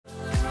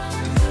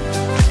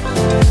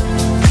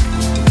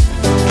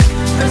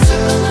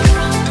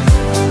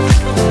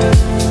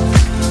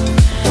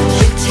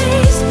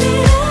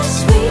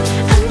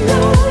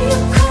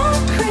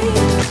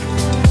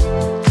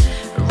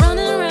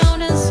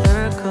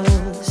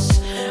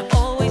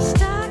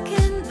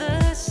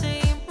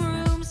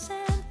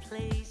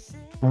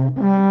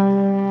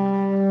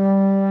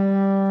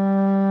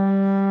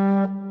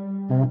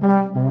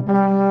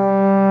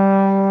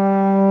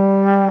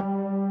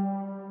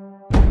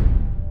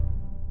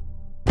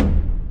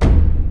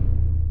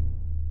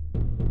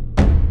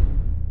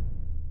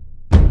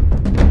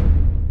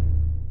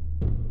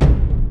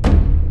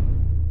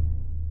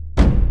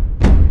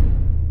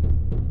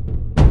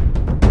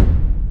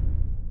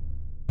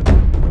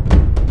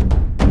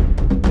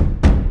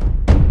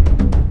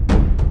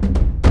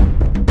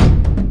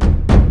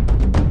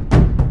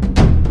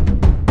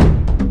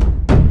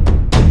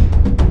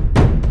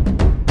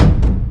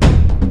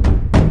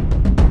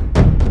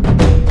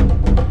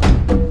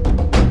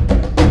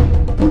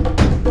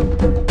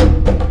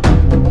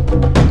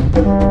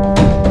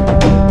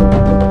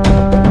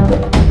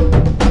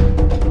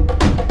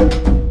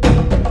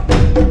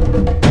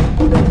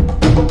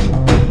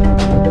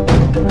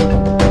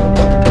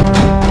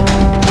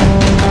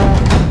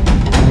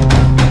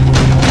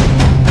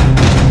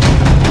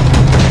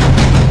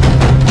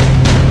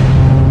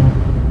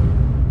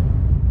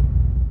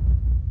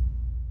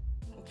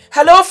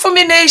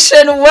Fumi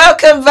Nation,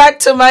 welcome back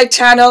to my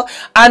channel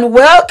and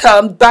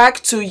welcome back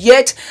to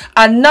yet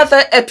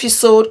another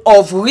episode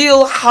of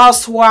Real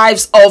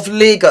Housewives of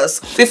Lagos.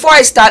 Before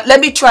I start, let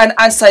me try and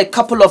answer a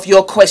couple of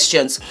your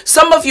questions.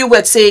 Some of you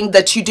were saying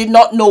that you did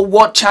not know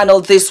what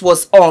channel this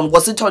was on.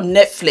 Was it on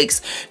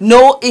Netflix?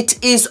 No, it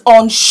is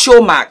on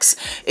Showmax.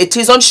 It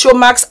is on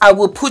Showmax. I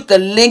will put the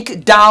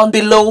link down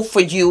below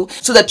for you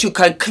so that you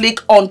can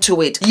click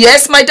onto it.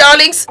 Yes, my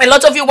darlings, a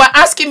lot of you were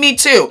asking me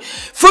too.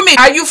 Fumi,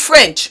 are you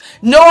French?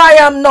 No, I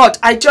am not.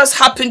 I just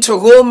happen to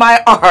roll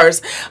my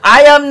R's.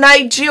 I am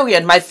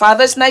Nigerian. My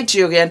father's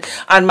Nigerian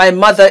and my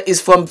mother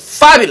is from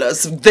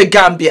fabulous, the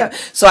Gambia.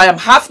 So I am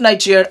half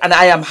Nigerian and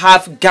I am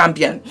half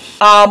Gambian.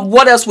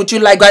 What else would you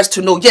like guys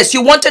to know? Yes,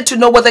 you wanted to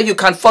know whether you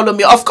can follow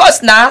me. Of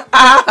course, nah.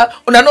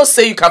 When I don't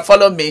say you can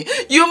follow me,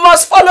 you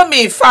must follow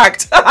me, in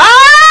fact.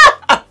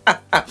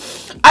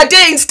 Ade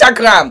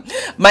Instagram.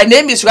 My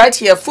name is right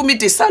here, Fumi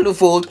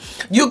Desalu-Vold.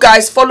 You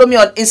guys follow me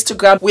on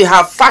Instagram. We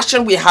have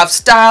fashion, we have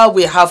style,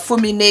 we have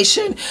Fumi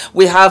Nation,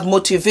 we have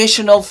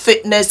motivational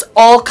fitness,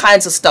 all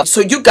kinds of stuff.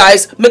 So you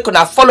guys make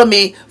gonna follow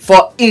me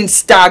for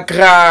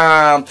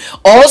Instagram.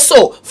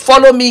 Also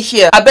follow me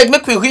here. I beg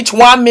make we reach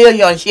 1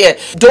 million here.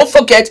 Don't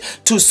forget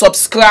to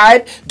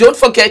subscribe, don't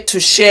forget to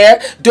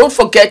share, don't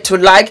forget to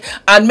like,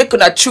 and make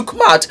gonna chook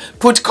mouth,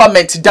 put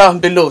comment down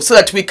below so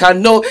that we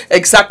can know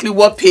exactly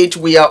what page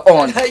we are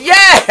on.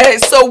 Yeah,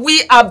 so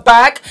we are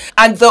back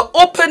and the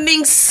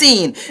opening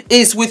scene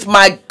is with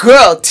my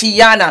girl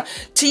Tiana.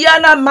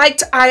 Tiana,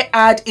 might I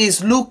add,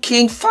 is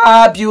looking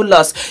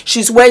fabulous.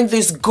 She's wearing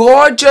this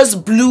gorgeous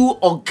blue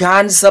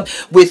organza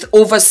with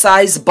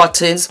oversized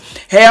buttons,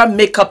 hair,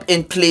 makeup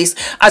in place.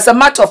 As a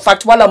matter of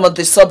fact, while I'm on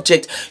the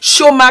subject,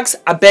 Showmax,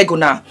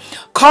 abeguna,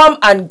 come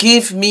and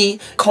give me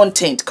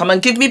content, come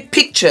and give me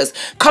pictures,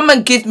 come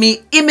and give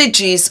me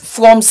images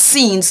from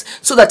scenes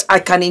so that I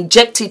can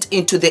inject it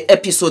into the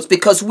episodes,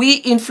 because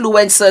we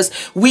influencers,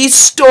 we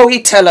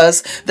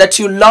storytellers that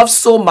you love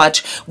so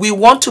much, we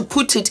want to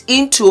put it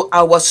into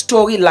our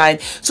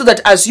storyline so that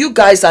as you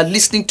guys are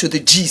listening to the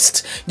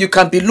gist, you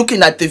can be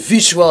looking at the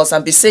visuals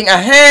and be saying,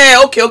 hey,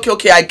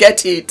 okay, I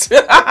get it.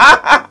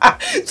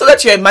 So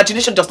that your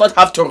imagination does not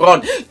have to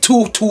run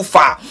too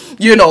far,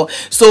 you know.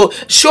 So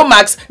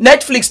Showmax,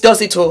 Netflix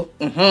does it.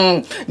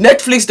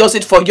 Netflix does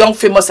it for young,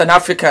 famous and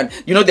African.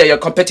 You know, they're your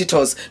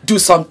competitors. Do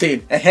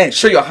something.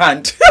 Show your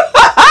hand.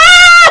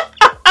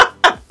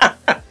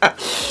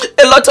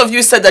 A lot of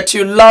you said that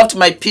you loved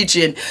my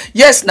pidgin.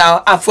 Yes,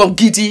 now I'm from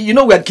Giddy. You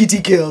know we're Giddy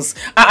girls.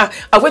 I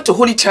went to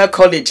Holy Child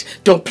College.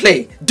 Don't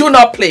play. Do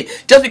not play.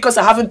 Just because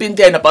I haven't been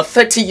there in about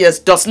 30 years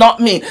does not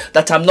mean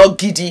that I'm not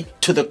giddy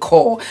to the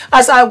core.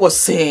 As I was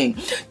saying,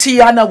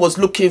 Tiana was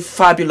looking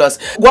fabulous.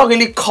 What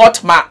really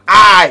caught my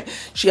eye,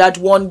 she had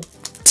one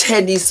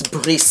tennis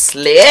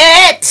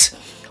bracelet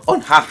on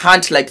her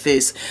hand like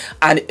this,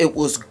 and it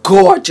was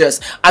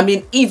gorgeous. I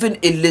mean, even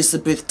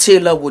Elizabeth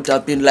Taylor would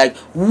have been like,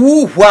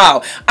 woo,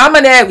 wow. I'm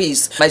an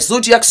Aries. My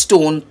zodiac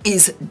stone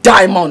is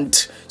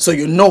diamond. So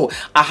you know,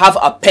 I have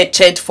a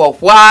penchant for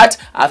what?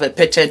 I have a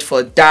penchant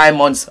for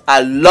diamonds.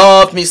 I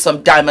love me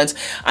some diamonds.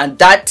 And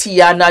that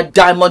Tiana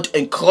diamond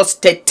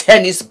encrusted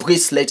tennis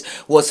bracelet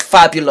was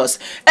fabulous.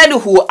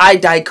 Anywho, I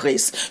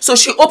digress. So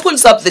she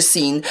opens up the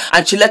scene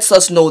and she lets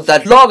us know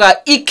that Laura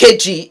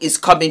EKG is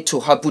coming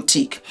to her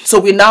boutique.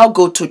 So we now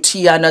go to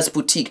Tiana's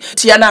boutique.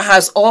 Tiana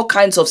has all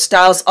kinds of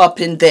styles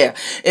up in there.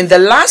 In the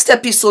last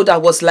episode, I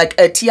was like,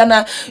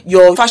 Tiana,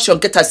 your fashion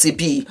get a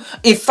CB.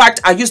 In fact,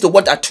 I used the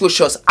word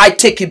atrocious. I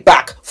take it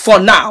back for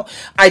now.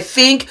 I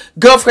think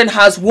girlfriend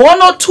has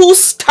 1 or 2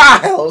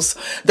 styles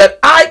that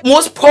I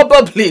most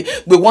probably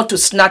will want to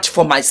snatch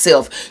for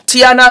myself.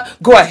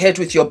 Tiana, go ahead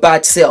with your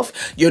bad self.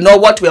 You know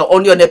what? We're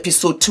only on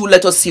episode 2.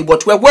 Let us see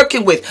what we're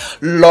working with.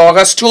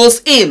 Laura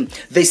strolls in.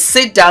 They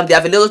sit down. They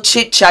have a little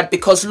chit chat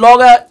because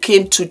Laura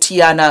came to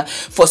Tiana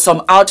for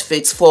some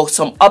outfits for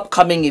some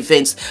upcoming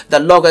events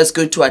that Laura is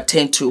going to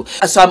attend to.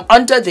 So I'm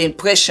under the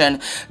impression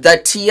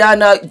that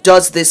Tiana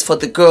does this for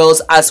the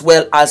girls as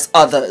well as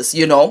others,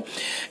 you know.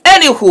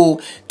 Anywho,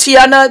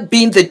 Tiana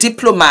being the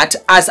diplomat,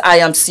 as I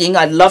am seeing,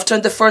 I loved her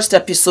in the first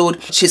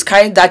episode. She's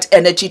carrying that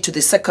energy to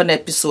the second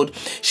episode.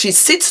 She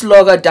sits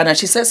Laura down and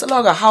she says,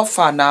 Laura, how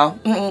far now?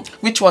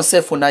 Which one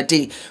said for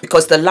Nade?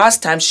 Because the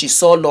last time she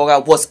saw Laura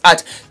was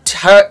at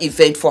her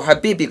event for her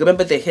baby.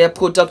 Remember the hair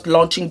product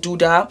launching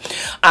Duda?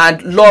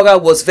 And Laura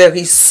was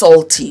very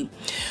salty.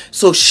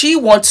 So she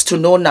wants to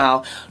know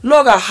now,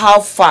 Laura,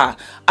 how far?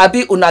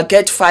 Abi una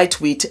get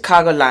fight with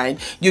Caroline,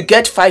 you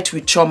get fight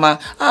with Choma.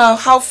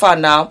 How far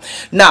now?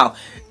 Now,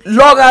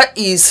 Laura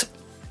is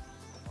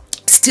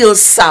still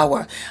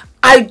sour.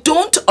 I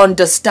don't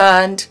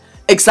understand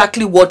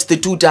exactly what the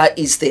Duda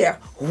is there.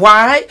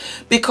 Why?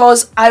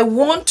 Because I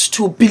want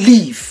to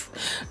believe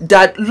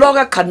that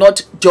Laura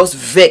cannot just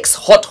vex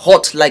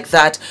hot like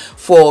that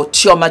for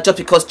Chioma just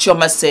because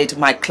Chioma said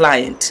my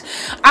client.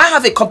 I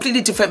have a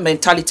completely different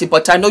mentality,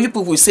 but I know you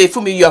people will say,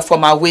 Fumi, you are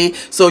from away,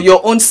 so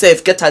your own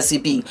self get as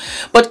it be.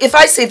 But if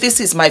I say this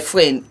is my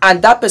friend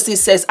and that person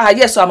says,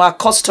 yes, so I'm a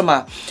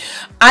customer,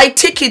 I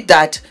take it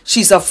that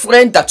she's a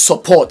friend that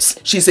supports.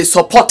 She's a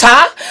supporter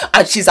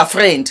and she's a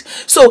friend.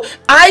 So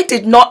I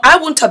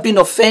wouldn't have been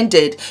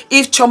offended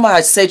if Chioma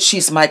had said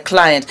she's my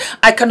client.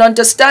 I can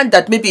understand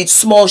that maybe it's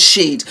small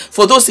shade.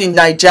 For those in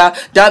Niger,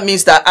 that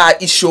means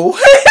that issue.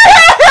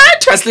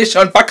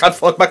 Translation, back and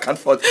forth, back and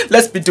forth.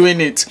 Let's be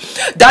doing it.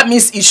 That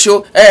means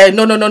issue.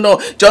 No.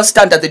 Just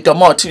stand at the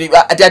domot.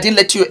 I didn't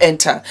let you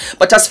enter.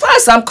 But as far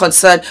as I'm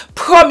concerned,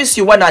 promise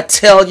you when I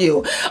tell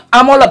you,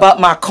 I'm all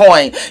about my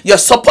coin. You're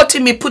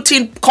supporting me,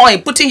 putting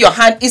your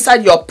hand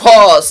inside your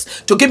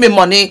purse to give me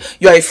money.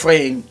 You're a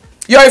friend.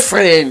 You're a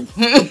friend.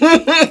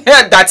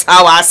 That's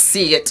how I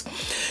see it.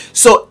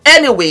 So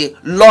anyway,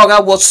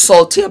 Laura was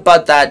salty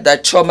about that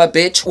Chioma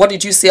bitch. What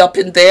did you say up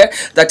in there?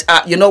 That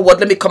you know what,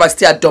 let me come and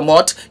stay at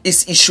Domot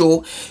is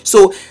issue.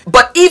 So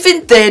but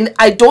even then,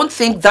 I don't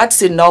think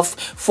that's enough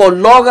for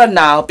Laura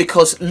now,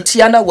 because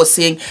Tiana was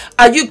saying,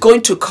 are you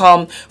going to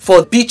come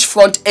for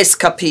beachfront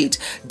escapade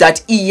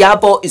that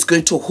Iyabo is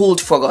going to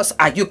hold for us?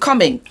 Are you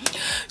coming?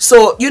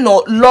 So you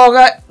know,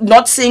 Laura,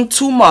 not saying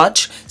too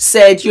much,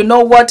 said, you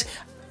know what,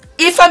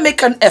 if I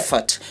make an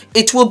effort,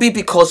 it will be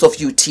because of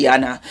you,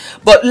 Tiana.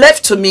 But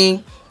left to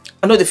me,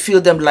 I know they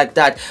feel them like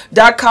that.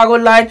 That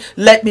Caroline,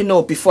 let me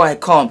know before I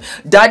come.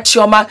 That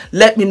Chioma,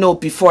 let me know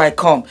before I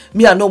come.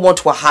 Me, I don't want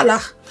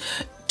Wahala.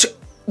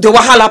 The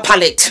Wahala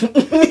palette.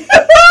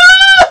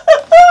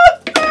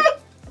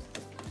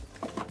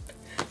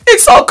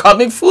 It's all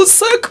coming full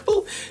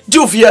circle.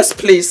 Juvia's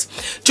Place.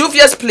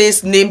 Juvia's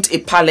Place named a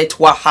palette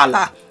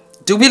Wahala.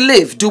 Do we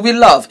live? Do we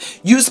love?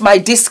 Use my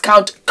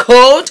discount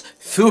code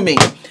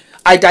Fumi.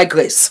 I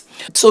digress.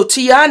 So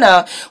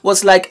Tiana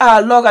was like,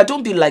 Laura,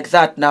 don't be like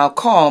that now.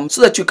 Come,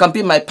 so that you can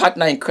be my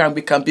partner in crime.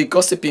 We can be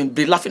gossiping,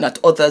 be laughing at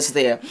others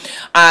there.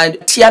 And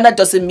Tiana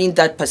doesn't mean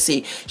that per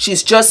se.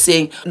 She's just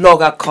saying,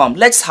 Laura, come,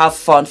 let's have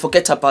fun.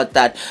 Forget about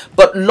that.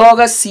 But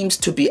Laura seems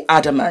to be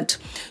adamant.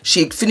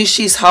 She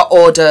finishes her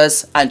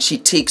orders and she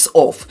takes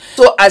off.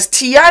 So as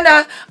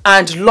Tiana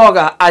and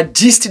Laura are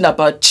gisting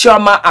about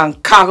Chioma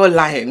and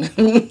Caroline,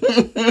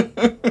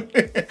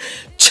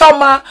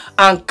 Chioma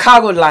and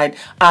Caroline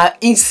are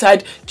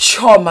inside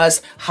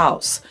Chioma's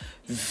house.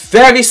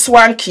 Very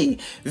swanky,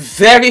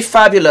 very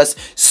fabulous,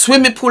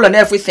 swimming pool and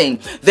everything.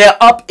 They're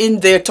up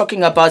in there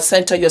talking about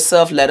center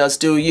yourself, let us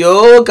do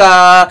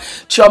yoga.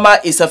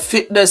 Chioma is a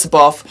fitness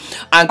buff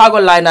and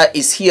Carolina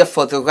is here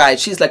for the ride.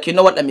 She's like, you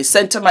know what, let me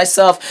center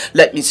myself,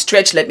 let me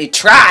stretch, let me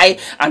try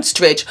and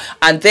stretch.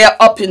 And they're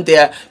up in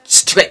there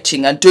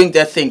stretching and doing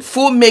their thing.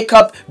 Full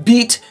makeup,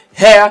 beat,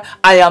 hair.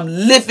 I am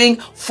living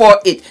for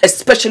it,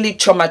 especially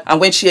Chioma. And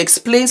when she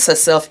explains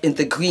herself in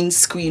the green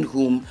screen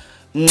room,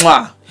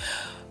 mwah.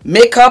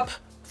 Makeup,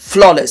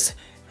 flawless.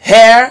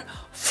 Hair,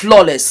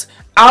 flawless.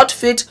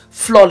 Outfit,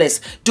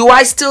 flawless. Do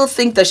I still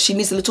think that she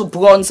needs a little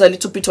bronzer, a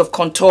little bit of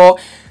contour?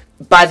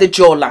 By the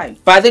jawline,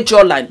 by the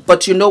jawline.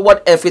 But you know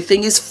what?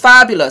 Everything is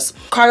fabulous.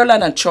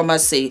 Caroline and Chioma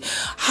say,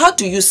 how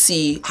do you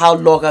see how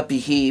Laura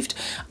behaved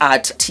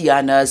at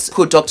Tiana's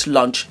product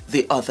launch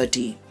the other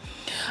day?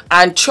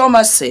 And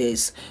Chioma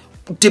says,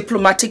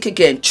 diplomatic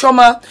again.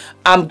 Chioma,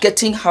 I'm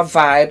getting her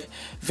vibe.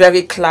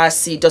 Very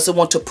classy, doesn't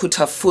want to put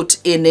her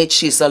foot in it.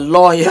 She's a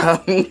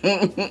lawyer.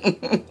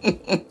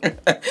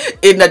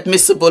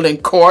 Inadmissible in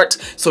court,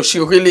 so she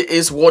really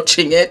is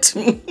watching it.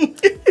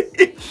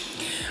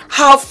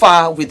 How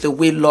far with the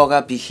way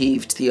Laura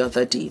behaved the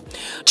other day?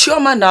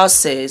 Chioma now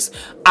says,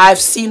 I've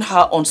seen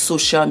her on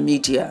social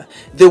media,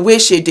 the way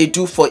they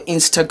do for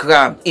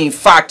Instagram. In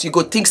fact, you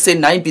go think say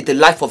na be the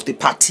life of the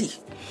party.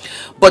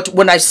 But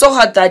when I saw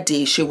her that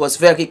day, she was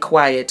very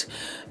quiet.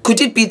 Could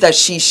it be that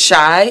she's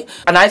shy?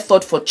 And I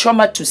thought for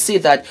Chioma to say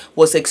that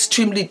was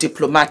extremely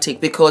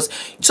diplomatic, because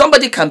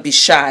somebody can be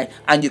shy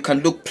and you can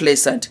look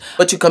pleasant,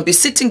 but you can be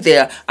sitting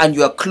there and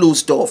you are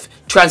closed off.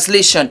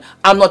 Translation,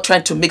 I'm not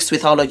trying to mix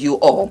with all of you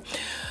all.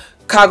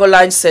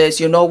 Caroline says,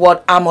 you know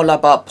what, I'm all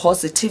about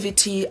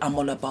positivity. I'm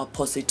all about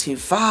positive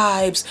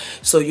vibes.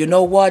 So you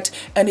know what,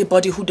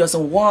 anybody who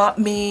doesn't want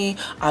me,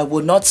 I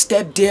will not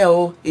step there.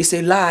 Oh, it's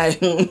a lie.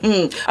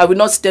 I will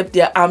not step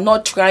there. I'm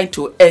not trying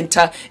to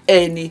enter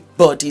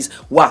anybody's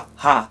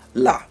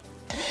wahala.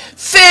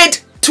 Fade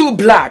to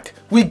black.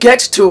 We get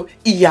to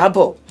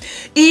Iyabo.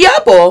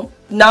 Iyabo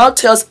now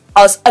tells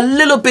us a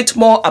little bit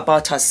more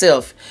about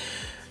herself.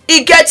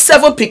 He gets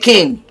 7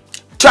 pikin.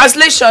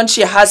 Translation,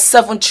 she has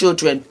 7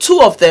 children,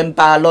 2 of them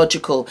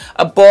biological,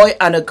 a boy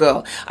and a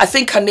girl. I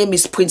think her name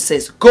is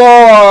Princess.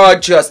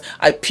 Gorgeous.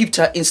 I peeped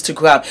her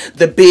Instagram.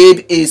 The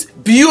babe is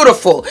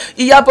beautiful.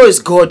 Iyabo is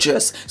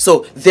gorgeous.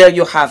 So there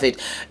you have it.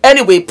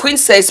 Anyway,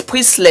 Princess,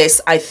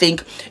 I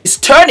think, is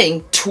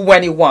turning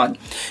 21.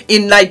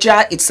 In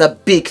Nigeria, it's a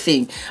big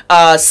thing.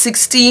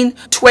 16,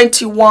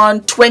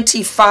 21,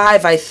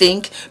 25, I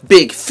think,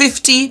 big.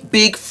 50,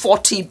 big.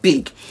 40,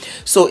 big.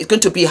 So it's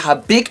going to be her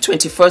big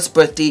 21st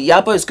birthday.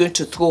 Iyabo is going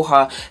to throw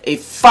her a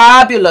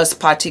fabulous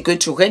party, going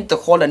to rent the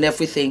hall and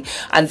everything.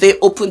 And they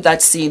open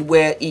that scene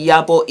where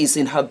Iyabo is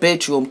in her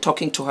bedroom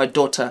talking to her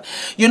daughter.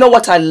 You know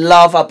what I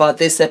love about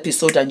this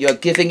episode, and you're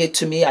giving it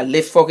to me. I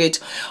live for it.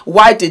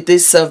 Why did they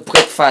serve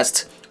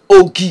breakfast?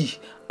 Ogi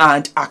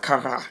and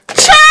akara.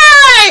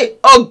 Chai!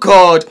 Oh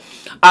God.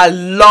 I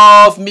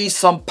love me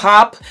some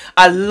pap.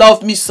 I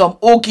love me some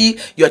ogi.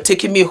 You're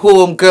taking me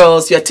home,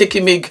 girls. You're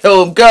taking me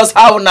home. Girls,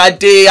 how on a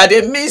day? I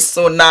didn't miss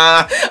so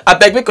now. I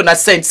beg me gonna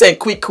send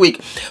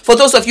quick. For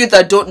those of you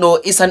that don't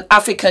know, it's an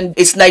African,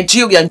 it's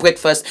Nigerian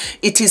breakfast.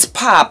 It is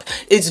pap.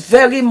 It's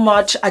very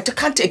much, I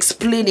can't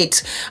explain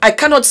it. I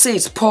cannot say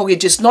it's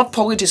porridge. It's not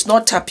porridge. It's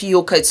not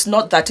tapioca. It's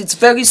not that. It's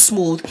very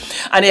smooth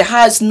and it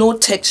has no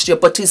texture,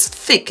 but it's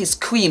thick. It's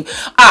cream.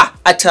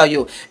 I tell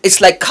you,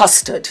 it's like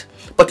custard,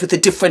 but with a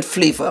different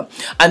flavor.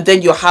 And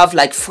then you have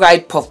like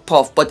fried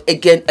puff, but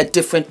again a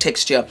different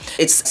texture.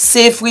 It's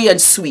savory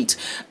and sweet,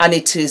 and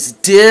it is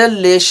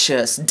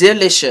delicious.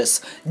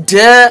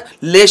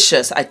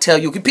 I tell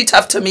you, repeat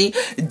after me: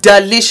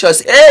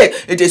 delicious. Hey,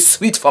 it is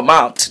sweet for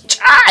mouth.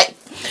 Chai.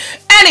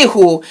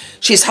 Anywho,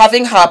 she's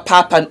having her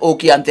pap and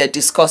ogi and they're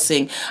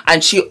discussing,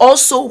 and she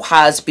also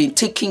has been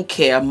taking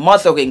care,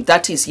 mothering,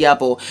 that is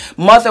Yabo,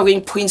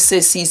 mothering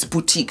Princess's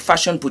boutique,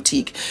 fashion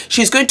boutique.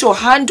 She's going to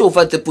hand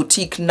over the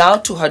boutique now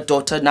to her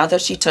daughter now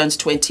that she turns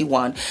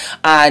 21,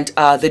 and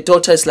the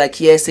daughter is like,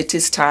 yes, it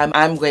is time,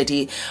 I'm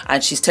ready.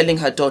 And she's telling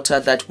her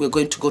daughter that we're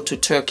going to go to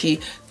Turkey.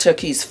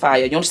 Turkey is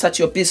fire. You want to start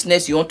your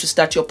business, you want to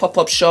start your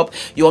pop-up shop,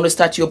 you want to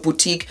start your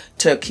boutique,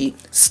 Turkey,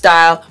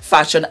 style,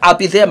 fashion. I'll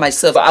be there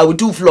myself. I will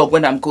do vlog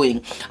when I'm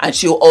going, and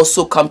she'll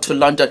also come to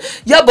London.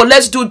 Yeah, but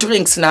let's do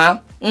drinks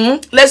now.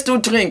 Let's do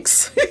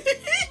drinks.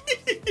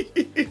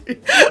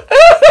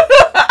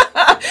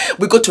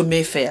 We go to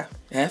Mayfair.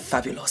 Yeah,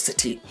 fabulous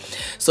city.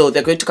 So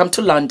they're going to come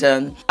to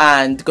London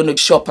and going to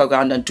shop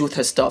around and do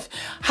her stuff.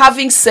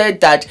 Having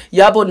said that,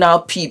 Yabo now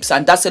peeps,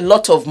 and that's a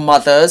lot of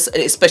mothers,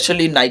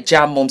 especially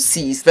Naija mom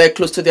sees, very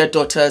close to their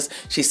daughters.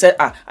 She said,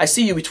 I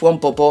see you with one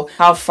bobo.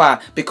 How far?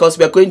 Because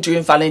we're going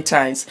during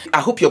Valentine's. I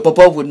hope your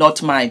bobo will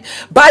not mind.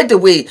 By the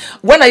way,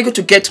 when are you going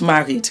to get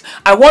married?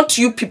 I want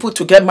you people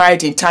to get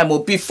married in time,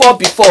 or before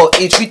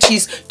it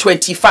reaches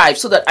 25,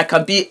 so that I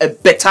can be a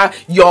better,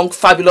 young,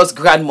 fabulous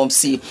grandmom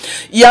see.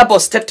 Yabo,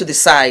 step to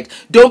the side.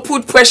 Don't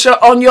put pressure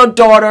on your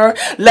daughter.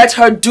 Let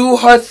her do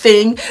her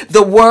thing.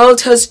 The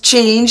world has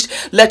changed.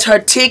 Let her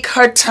take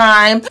her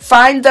time.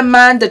 Find the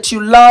man that you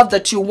love,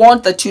 that you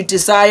want, that you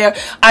desire,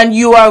 and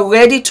you are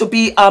ready to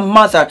be a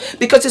mother,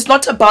 because it's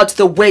not about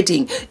the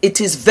wedding.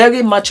 It is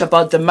very much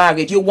about the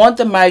marriage. You want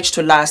the marriage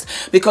to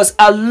last, because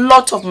a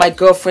lot of my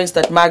girlfriends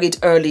that married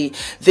early,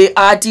 they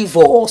are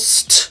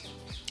divorced.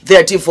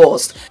 They're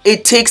divorced.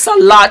 It takes a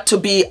lot to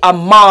be a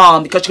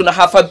mom, because you're going to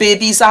have her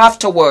babies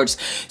afterwards.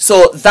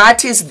 So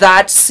that is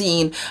that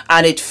scene,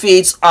 and it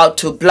fades out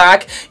to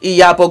black.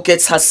 Iyabo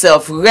gets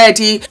herself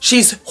ready.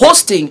 She's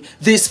hosting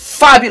this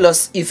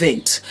fabulous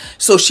event.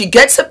 So she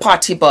gets a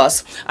party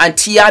bus, and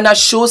Tiana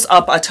shows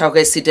up at her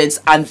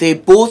residence, and they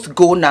both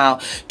go now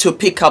to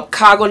pick up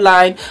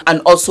Caroline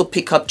and also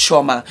pick up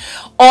Choma.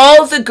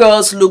 All the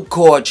girls look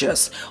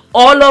gorgeous.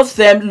 All of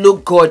them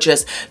look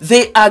gorgeous.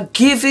 They are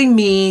giving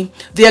me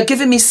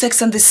Sex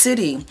and the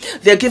City.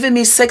 They're giving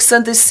me Sex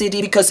and the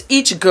City, because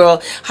each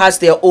girl has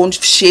their own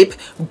shape,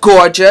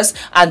 gorgeous,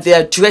 and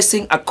they're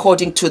dressing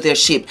according to their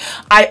shape.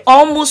 I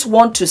almost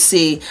want to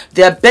say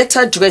they're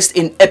better dressed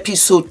in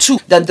episode 2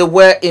 than they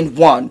were in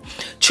 1.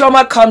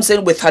 Choma comes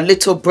in with her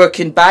little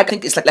Birkin bag. I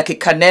think it's like a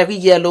canary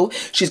yellow.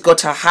 She's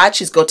got her hat,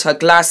 she's got her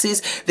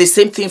glasses. The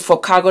same thing for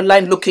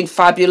Caroline, looking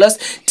fabulous.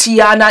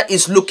 Tiana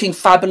is looking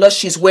fabulous.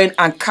 She's wearing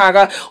Ankara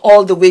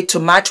all the way to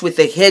match with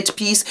the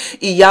headpiece.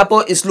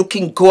 Iyabo is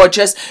looking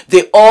gorgeous.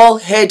 They all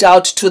head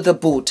out to the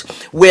boat,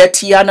 where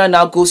Tiana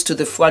now goes to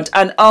the front,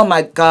 and oh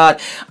my God,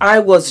 I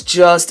was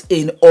just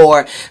in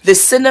awe. The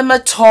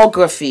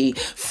cinematography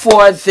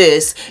for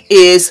this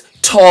is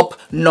top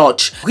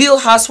notch. Real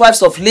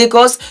Housewives of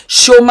Lagos,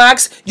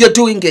 Showmax, you're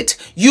doing it.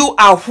 You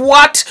are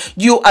what?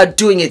 You are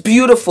doing it.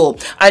 Beautiful.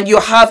 And you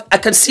have, I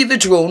can see the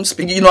drones,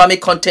 you know, I'm a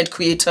content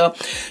creator.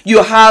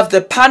 You have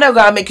the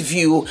panoramic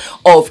view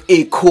of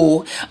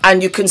Eko,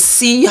 and you can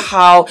see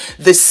how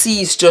the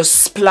sea is just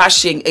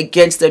splashing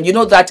against them. You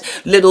know, that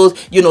little,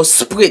 you know,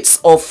 spritz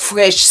of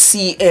fresh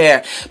sea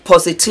air.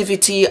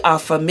 Positivity,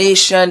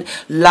 affirmation,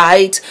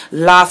 light,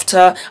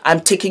 laughter.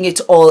 I'm taking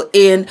it all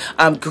in.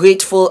 I'm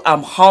grateful.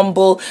 I'm humble.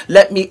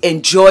 Let me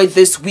enjoy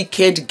this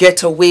weekend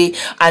getaway,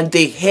 and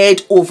they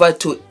head over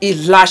to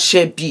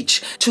Ilashe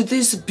Beach, to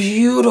this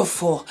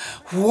beautiful,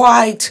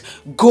 white,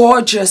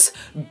 gorgeous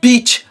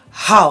beach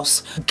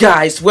house.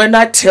 Guys, when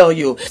I tell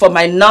you, for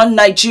my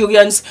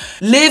non-Nigerians,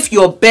 live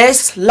your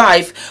best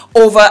life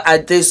over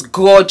at this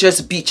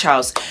gorgeous beach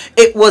house.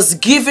 It was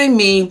giving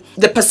me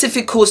the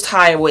Pacific Coast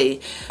Highway.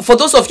 For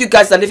those of you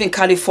guys that live in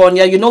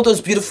California, you know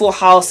those beautiful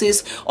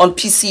houses on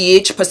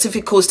PCH,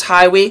 Pacific Coast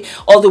Highway,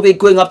 all the way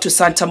going up to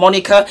Santa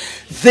Monica.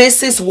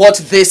 This is what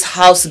this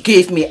house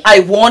gave me. I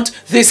want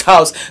this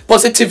house.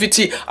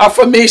 Positivity,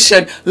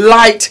 affirmation,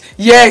 light.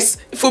 Yes,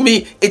 for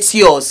me, it's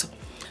yours.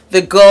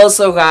 The girls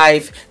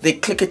arrive, they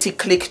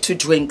clickety-click to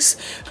drinks,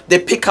 they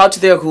pick out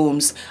their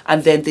rooms,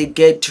 and then they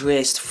get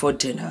dressed for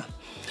dinner.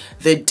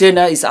 The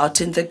dinner is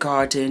out in the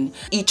garden.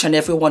 Each and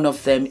every one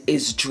of them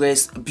is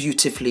dressed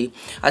beautifully.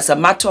 As a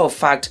matter of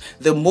fact,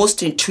 the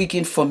most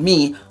intriguing for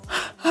me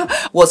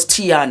was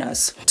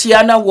Tiana's.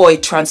 Tiana wore a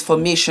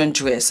transformation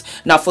dress.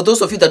 Now, for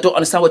those of you that don't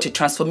understand what a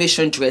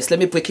transformation dress, let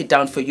me break it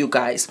down for you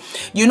guys.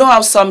 You know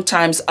how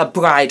sometimes a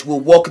bride will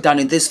walk down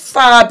in this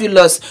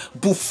fabulous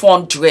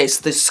bouffant dress.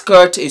 The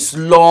skirt is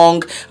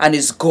long and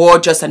is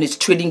gorgeous and is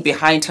trailing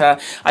behind her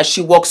as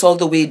she walks all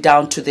the way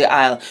down to the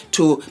aisle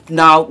to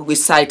now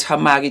recite her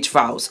marriage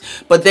vows.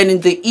 But then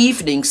in the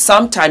evening,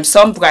 sometimes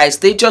some brides,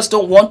 they just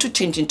don't want to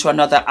change into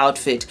another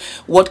outfit.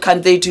 What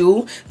can they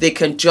do? They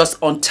can just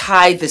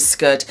untie the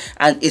skirt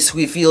and it's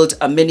revealed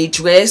a mini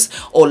dress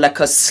or like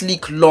a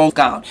sleek long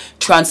gown.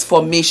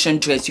 Transformation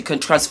dress. You can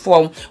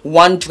transform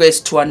one dress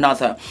to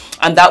another,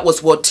 and that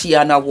was what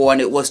Tiana wore, and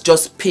it was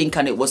just pink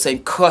and it was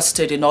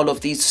encrusted in all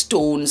of these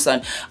stones,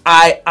 and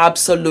I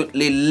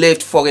absolutely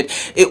lived for it.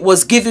 It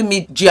was giving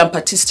me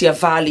Giambattista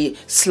Valli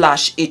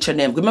 /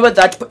 H&M. Remember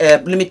that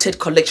limited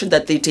collection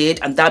that they did,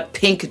 and that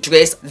pink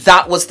dress?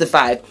 That was the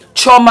vibe.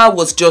 Choma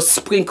was just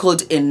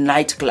sprinkled in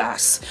night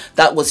glass.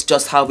 That was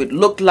just how it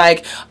looked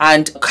like.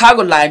 And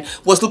Caroline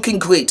was looking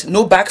great.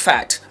 No back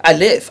fat. I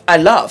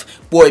love.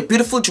 Wore a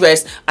beautiful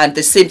dress, and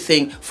the same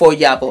thing for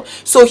Yabo.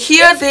 So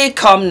here they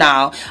come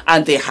now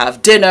and they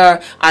have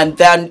dinner, and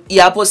then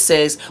Yabo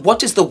says,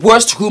 what is the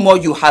worst rumor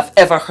you have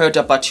ever heard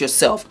about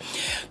yourself?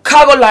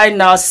 Caroline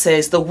now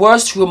says, the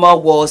worst rumor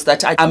was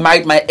that I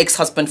married my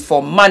ex-husband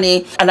for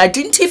money and I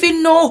didn't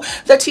even know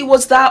that he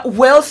was that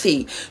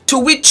wealthy. To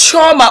which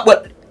Choma,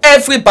 well,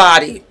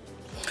 everybody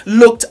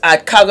looked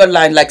at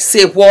Caroline like,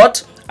 say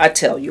what? I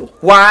tell you.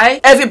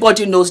 Why?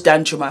 Everybody knows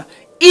Danjuma.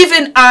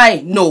 Even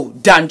I know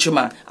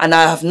Danjuma, and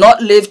I have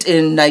not lived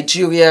in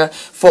Nigeria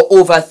for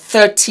over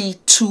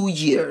 32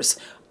 years.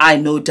 I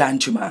know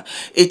Danjuma.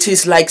 It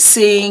is like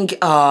saying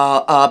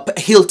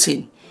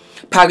Hilton.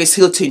 Paris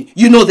Hilton,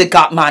 you know they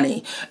got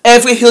money.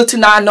 Every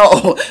Hilton I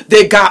know,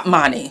 they got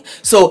money.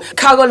 So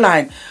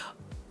Caroline,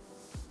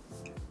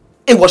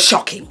 it was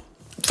shocking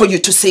for you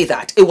to say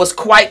that. It was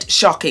quite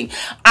shocking.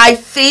 I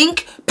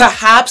think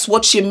perhaps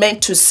what she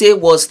meant to say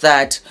was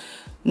that,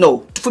 no,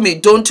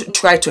 Fumi, don't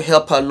try to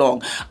help her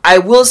along. I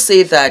will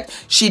say that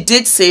she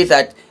did say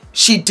that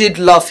she did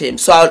love him.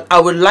 So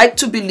I would like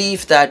to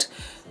believe that,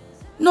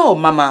 no,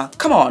 mama,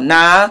 come on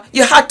now.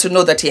 You had to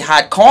know that he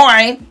had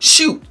coin.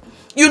 Shoot.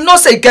 You know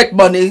say get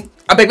money.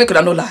 I beg we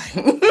could no lie.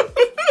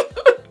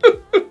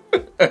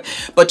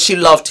 But she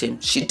loved him.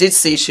 She did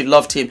say she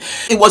loved him.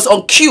 It was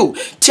on cue.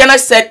 Tiana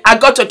said, I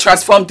got to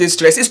transform this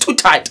dress. It's too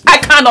tight. I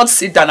cannot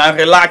sit down and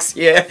relax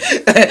here.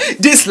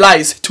 This lie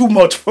is too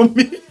much for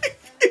me.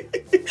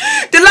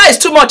 The lie is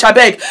too much. I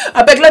beg,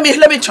 let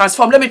me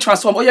transform.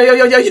 Oh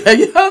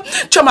yeah.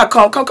 Choma,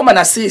 come and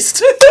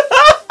assist.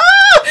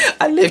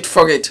 I lived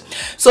for it.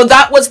 So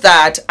that was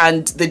that,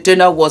 and the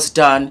dinner was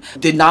done.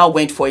 They now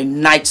went for a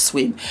night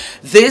swim.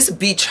 This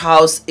beach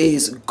house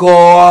is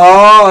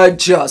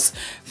gorgeous.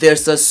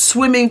 There's a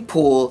swimming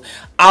pool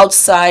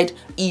outside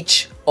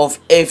each of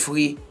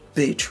every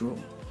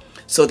bedroom.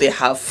 So they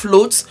have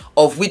floats,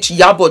 of which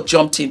Yabo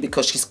jumped in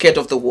because she's scared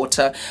of the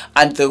water,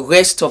 and the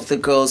rest of the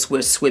girls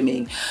were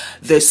swimming.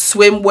 The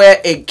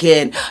swimwear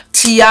again,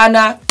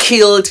 Tiana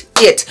killed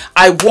it.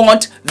 I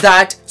want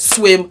that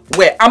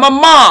swimwear. I'm a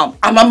mom.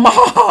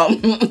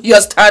 You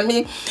understand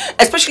me?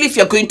 Especially if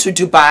you're going to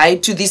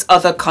Dubai, to these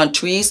other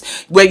countries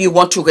where you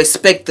want to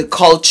respect the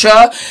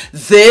culture.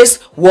 This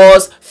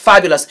was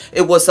fabulous.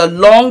 It was a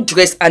long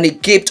dress and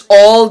it gaped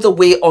all the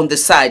way on the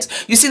sides.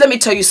 You see, let me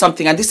tell you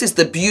something, and this is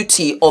the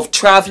beauty of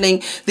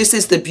traveling. This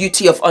is the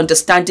beauty of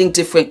understanding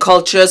different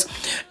cultures.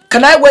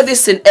 Can I wear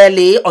this in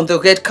LA on the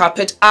red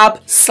carpet?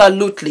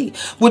 Absolutely.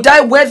 Would I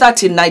wear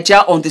that in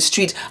Nigeria on the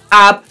street?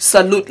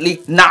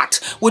 Absolutely not.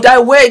 Would I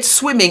wear it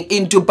swimming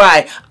in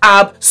Dubai?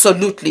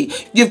 Absolutely.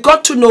 You've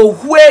got to know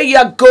where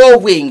you're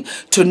going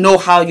to know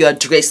how you're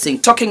dressing.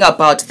 Talking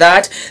about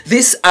that,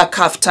 this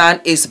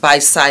kaftan is by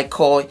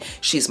Saikoi.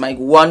 She's my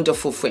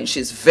wonderful friend.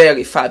 She's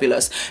very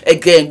fabulous.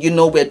 Again, you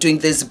know, we're doing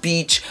this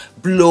beach,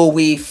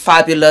 blowy,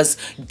 fabulous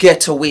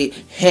getaway,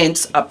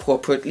 hence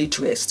appropriately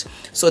dressed.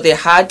 So they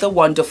had the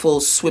wonderful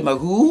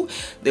swimmeroo.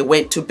 They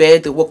went to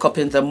bed, they woke up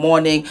in the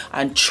morning,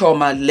 and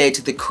Choma led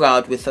the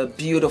crowd with a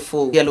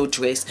beautiful yellow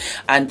dress,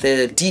 and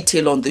the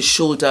detail on the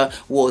shoulder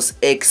was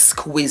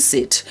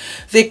exquisite.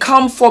 They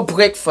come for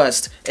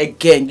breakfast.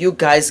 Again, you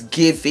guys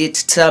give it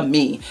to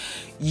me.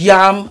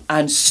 Yam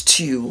and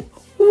stew.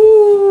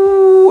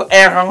 Ooh,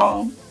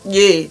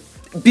 yeah,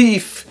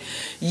 beef.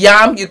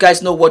 Yam, you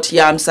guys know what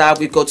yams are.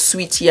 We've got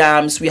sweet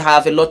yams. We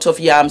have a lot of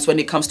yams when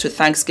it comes to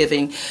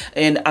Thanksgiving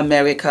in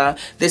America.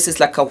 This is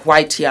like a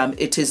white yam.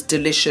 It is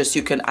delicious.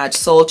 You can add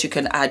salt, you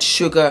can add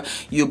sugar,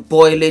 you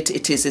boil it.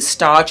 It is a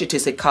starch, it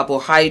is a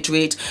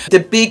carbohydrate. The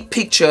big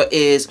picture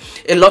is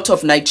a lot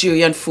of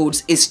Nigerian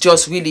foods is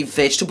just really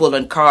vegetable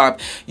and carb.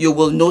 You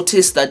will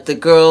notice that the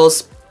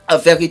girls are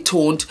very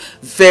toned,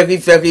 very,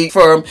 very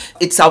firm.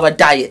 It's our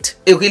diet.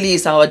 It really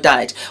is our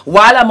diet.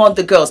 While I'm on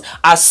the girls,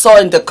 I saw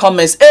in the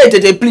comments, hey,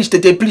 did they bleach,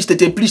 did they bleach, did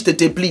they bleach, did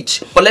they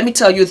bleach? But let me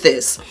tell you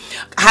this,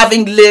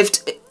 having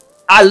lived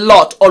a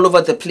lot all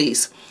over the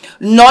place,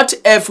 not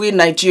every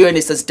Nigerian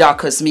is as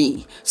dark as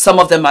me. Some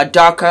of them are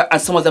darker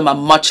and some of them are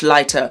much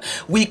lighter.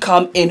 We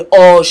come in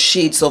all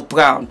shades of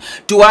brown.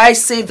 Do I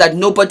say that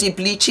nobody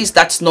bleaches?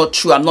 That's not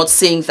true. I'm not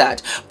saying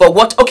that. But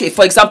what, okay,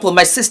 for example,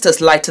 my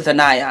sister's lighter than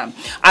I am.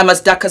 I'm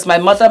as dark as my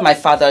mother. My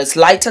father is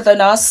lighter than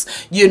us.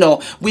 You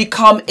know, we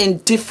come in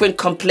different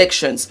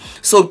complexions.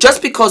 So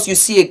just because you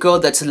see a girl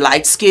that's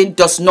light skinned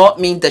does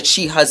not mean that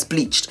she has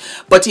bleached.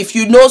 But if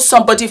you know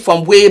somebody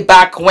from way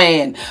back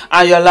when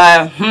and you're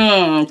like,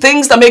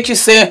 things that make you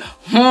say,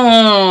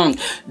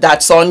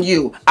 that's on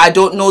you. I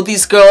don't know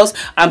these girls.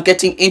 I'm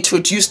getting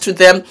introduced to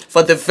them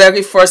for the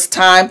very first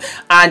time,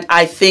 and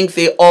I think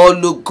they all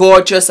look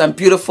gorgeous and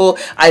beautiful.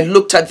 I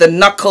looked at the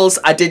knuckles.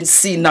 I didn't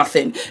see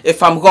nothing.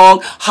 If I'm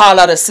wrong,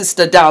 holler at a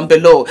sister down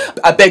below.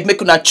 I beg,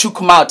 make una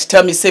chook mouth.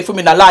 Tell me, say,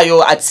 Fumi na lie,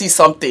 I'd see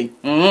something.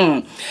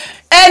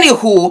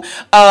 Anywho,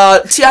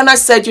 Tiana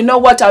said, you know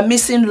what, I'm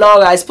missing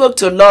Laura. I spoke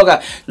to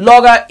Laura.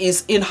 Laura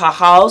is in her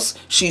house.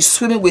 She's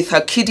swimming with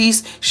her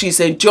kiddies. She's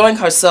enjoying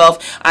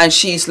herself. And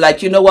she's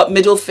like, you know what,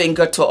 middle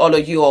finger to all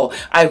of you all.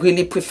 I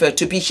really prefer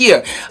to be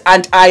here.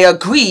 And I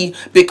agree,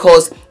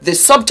 because the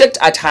subject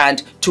at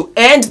hand, to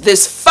end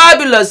this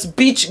fabulous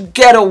beach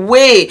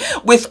getaway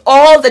with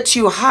all that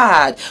you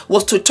had,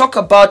 was to talk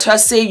about her,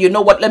 say, you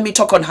know what, let me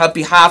talk on her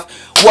behalf.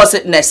 Was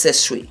it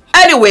necessary?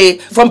 Anyway,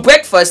 from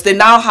breakfast, they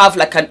now have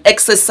like an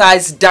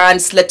exercise,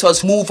 dance, let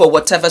us move or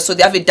whatever. So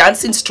they have a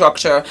dance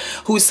instructor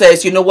who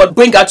says, you know what,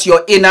 bring out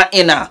your inner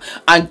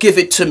and give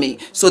it to me.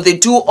 So they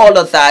do all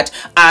of that.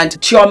 And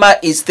Chioma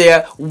is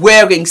there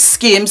wearing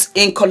Skims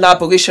in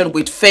collaboration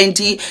with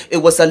Fendi. It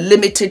was a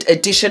limited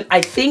edition.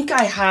 I think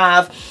I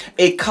have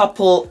a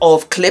couple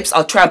of clips.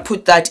 I'll try and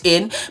put that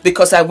in,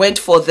 because I went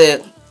for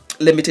the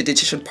limited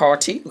edition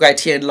party right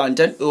here in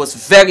London. It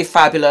was very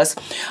fabulous.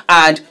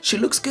 And she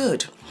looks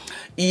good.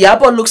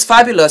 Yabo looks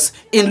fabulous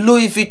in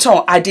Louis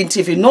Vuitton. I didn't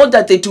even know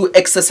that they do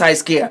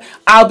exercise gear.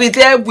 I'll be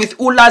there with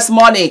Ula's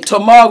money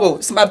tomorrow.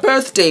 It's my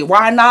birthday.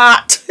 Why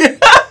not?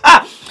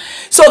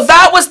 So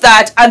that was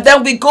that. And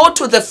then we go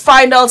to the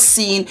final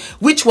scene,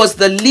 which was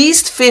the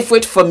least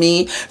favorite for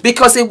me,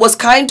 because it was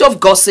kind of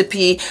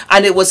gossipy,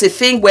 and it was a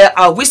thing where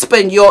I'll whisper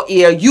in your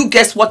ear, you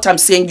guess what I'm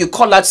saying, you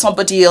call out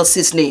somebody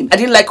else's name. I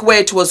didn't like where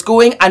it was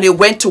going, and it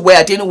went to where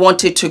I didn't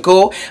want it to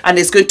go, and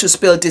it's going to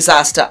spell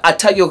disaster. I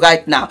tell you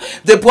right now,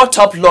 they brought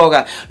up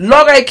Laura.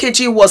 Laura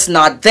Ikeji was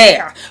not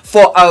there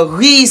for a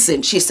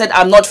reason. She said,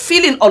 I'm not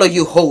feeling all of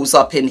you hoes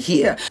up in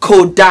here.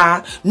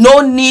 Koda,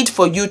 no need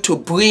for you to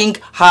bring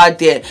her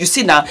there. You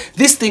see now,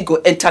 this thing go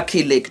enter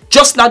K-Leg.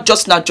 Just now.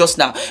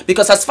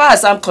 Because as far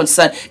as I'm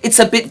concerned, it's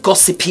a bit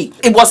gossipy.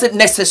 It wasn't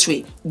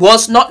necessary.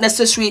 Was not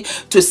necessary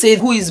to say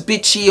who is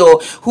bitchy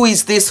or who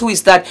is this, who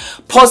is that.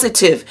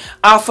 Positive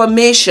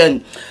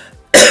affirmation.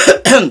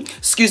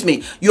 Excuse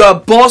me, you are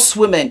boss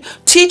women.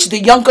 Teach the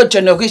younger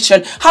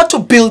generation how to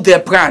build their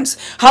brands,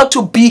 how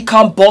to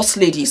become boss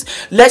ladies.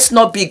 Let's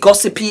not be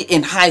gossipy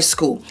in high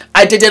school.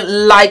 I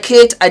didn't like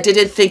it. I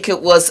didn't think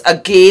it was a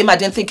game. I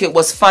didn't think it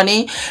was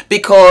funny,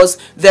 because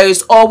there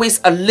is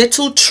always a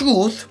little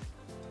truth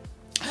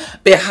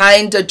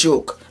behind a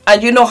joke.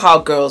 And you know how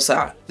girls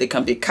are. They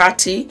can be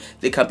catty,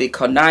 they can be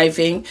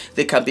conniving,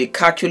 they can be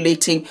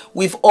calculating.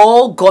 We've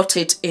all got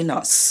it in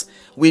us.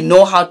 We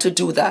know how to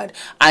do that.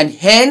 And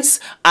hence,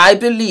 I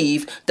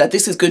believe that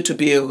this is going to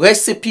be a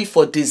recipe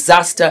for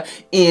disaster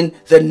in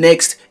the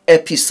next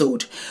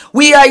episode.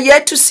 We are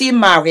yet to see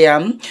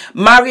Mariam.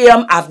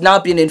 Mariam, I've now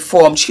been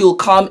informed she'll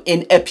come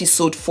in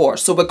episode 4.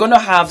 So we're going to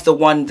have the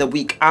one the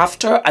week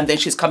after, and then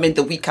she's coming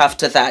the week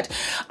after that.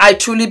 I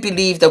truly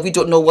believe that we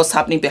don't know what's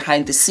happening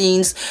behind the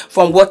scenes.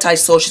 From what I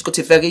saw, she's got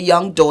a very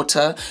young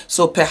daughter.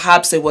 So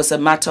perhaps it was a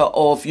matter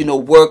of, you know,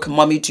 work,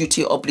 mommy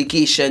duty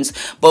obligations.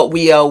 But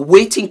we are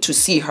waiting to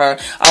see her.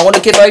 I want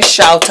to give her a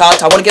shout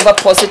out. I want to give her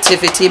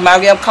positivity.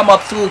 Mariam, come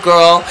up through,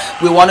 girl.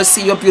 We want to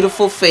see your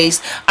beautiful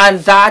face. And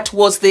that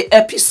was the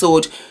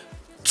episode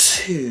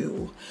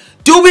 2.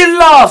 Do we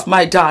love,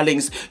 my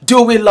darlings?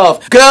 Do we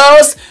love?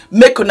 Girls,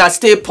 make una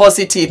stay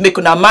positive. Make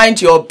una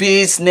mind your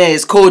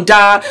business.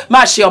 Koda,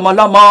 mashi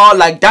omalama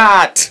like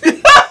that.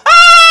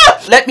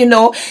 Let me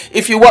know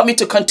if you want me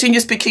to continue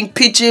speaking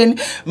Pidgin.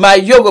 My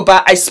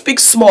Yoruba, I speak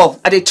small.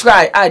 I dey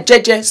try.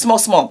 Jeje,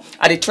 small.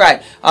 I dey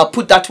try. I'll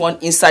put that one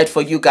inside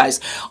for you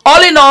guys.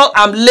 All in all,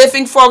 I'm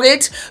living for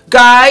it.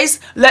 Guys,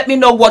 let me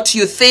know what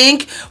you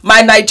think.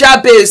 My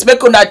Naija babes,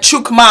 make una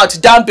chook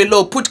mouth down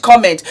below. Put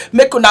comment.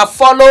 Make una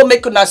follow.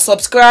 Make una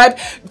subscribe.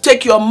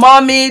 Take your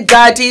mommy,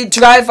 daddy,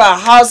 driver,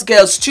 house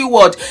girl,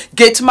 steward,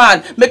 gate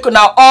man. Make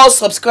una all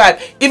subscribe.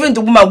 Even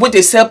the woman where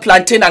they sell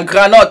plantain and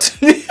granite.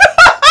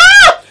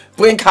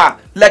 Bring her.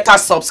 Let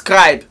us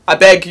subscribe. I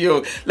beg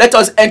you. Let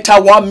us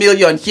enter 1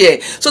 million here,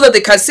 so that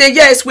they can say,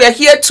 yes, we are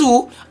here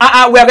too.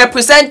 We're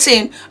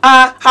representing.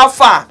 How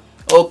far?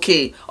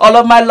 Okay, all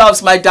of my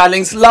loves, my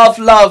darlings, love,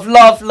 love,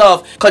 love,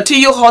 love.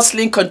 Continue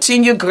hustling,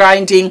 continue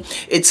grinding.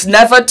 It's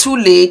never too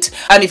late.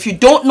 And if you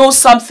don't know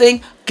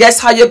something,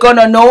 guess how you're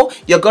gonna know?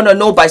 You're gonna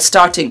know by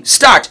starting.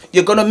 Start.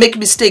 You're gonna make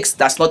mistakes.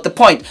 That's not the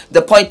point.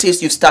 The point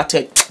is you've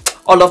started.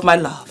 All of my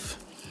love.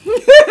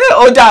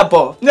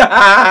 Odabo.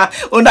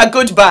 Una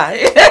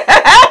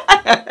goodbye.